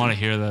don't have even want to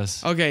hear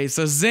this. Okay,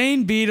 so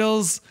Zane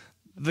Beatles,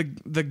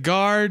 the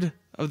guard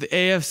of the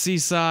AFC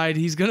side,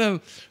 he's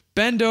gonna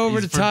bend over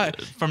He's to tie.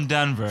 from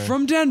Denver.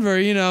 From Denver,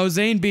 you know,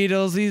 Zane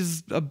Beatles,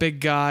 he's a big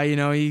guy, you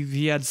know,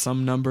 he had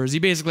some numbers. He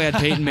basically had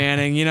Peyton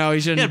Manning, you know, he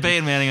shouldn't yeah,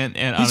 Peyton Manning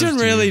and he shouldn't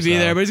really be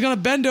there, but he's going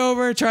to bend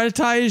over, try to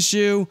tie his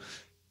shoe,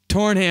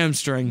 torn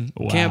hamstring,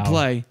 can't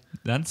play.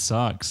 That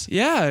sucks.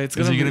 Yeah, it's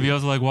Is going he to gonna be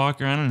able to like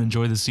walk around and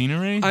enjoy the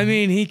scenery? I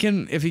mean, he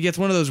can if he gets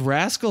one of those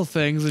rascal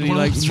things and he One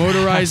of like those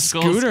motorized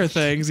rascals. scooter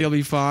things, he'll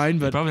be fine,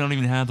 but Probably don't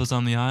even have those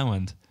on the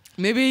island.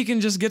 maybe he can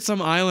just get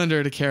some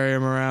islander to carry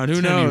him around. Who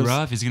It's gonna knows? be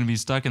rough. He's gonna be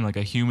stuck in like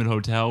a humid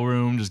hotel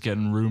room, just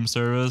getting room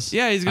service.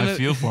 Yeah, he's gonna- I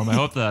feel for him.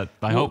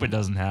 I hope it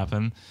doesn't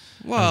happen.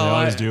 Well, as they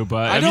always do.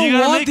 But I I mean, you don't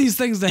gotta want make- these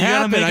things to you gotta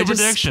happen. make a I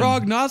just prediction.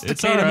 prognosticate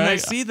It's all them when I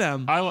right. see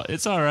them.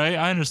 It's all right.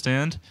 I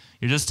understand.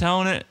 You're just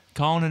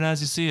calling it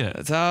as you see it.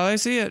 That's how I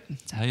see it.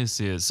 That's how you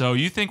see it. So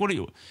you think what do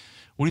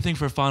you think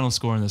for a final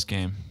score in this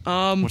game?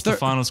 What's the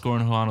final score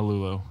in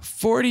Honolulu?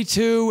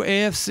 42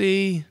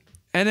 AFC,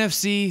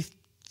 NFC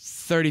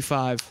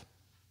 35.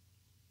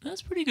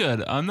 That's pretty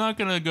good. I'm not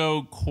going to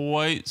go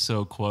quite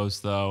so close,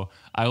 though.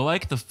 I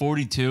like the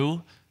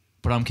 42,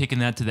 but I'm kicking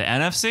that to the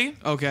NFC.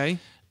 Okay.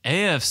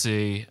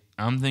 AFC,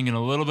 I'm thinking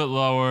a little bit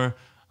lower.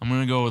 I'm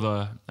going to go with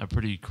a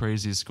pretty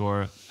crazy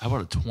score. How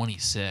about a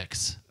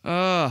 26?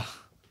 I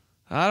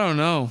don't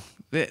know.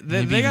 They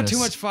Maybe got even too a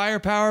much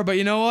firepower, but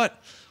you know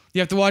what?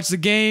 You have to watch the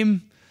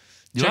game.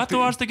 You have to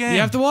watch the game. You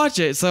have to watch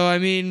it. So I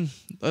mean,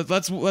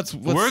 let's We're see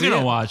going to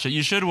it. watch it.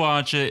 You should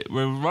watch it.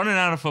 We're running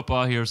out of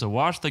football here, so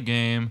watch the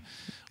game.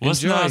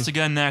 Listen to Enjoy. us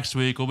again next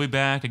week. We'll be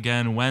back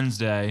again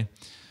Wednesday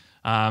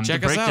to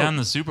Check us break out. down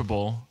the Super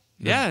Bowl.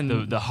 Yeah, and-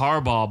 The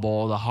Harbaugh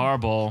Bowl. The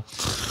Harbaugh.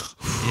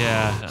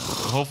 Yeah,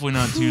 hopefully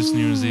not too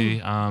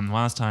snoozy.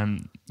 Last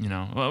time, we're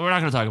not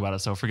going to talk about it,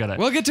 so forget it.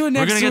 We'll get to it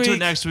next We're going to get to it week.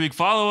 next week.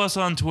 Follow us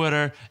on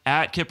Twitter,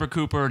 at Kipper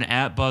Cooper and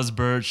at Buzz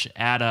Birch,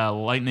 at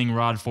Lightning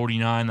Rod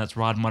 49. That's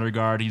Rod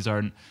Muttergard. He's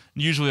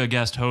usually a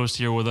guest host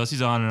here with us.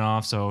 He's on and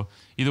off, so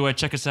either way,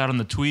 check us out on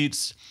the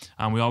tweets.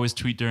 We always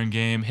tweet during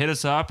game. Hit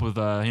us up with,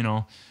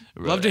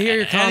 Love to hear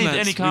your comments.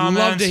 Any We comments,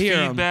 love to hear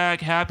 'em.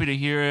 feedback. Happy to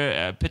hear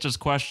it. Pitch us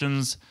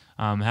questions.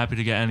 Happy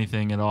to get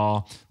anything at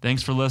all.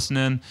 Thanks for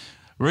listening.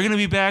 We're going to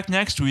be back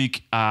next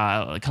week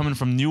coming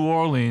from New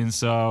Orleans.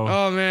 So,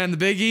 Oh man, the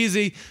Big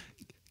Easy.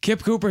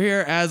 Kip Cooper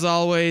here, as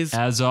always.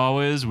 as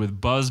always,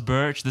 with Buzz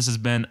Birch, this has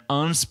been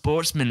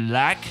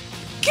Unsportsmanlike.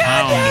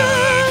 Got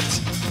Count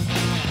it. it!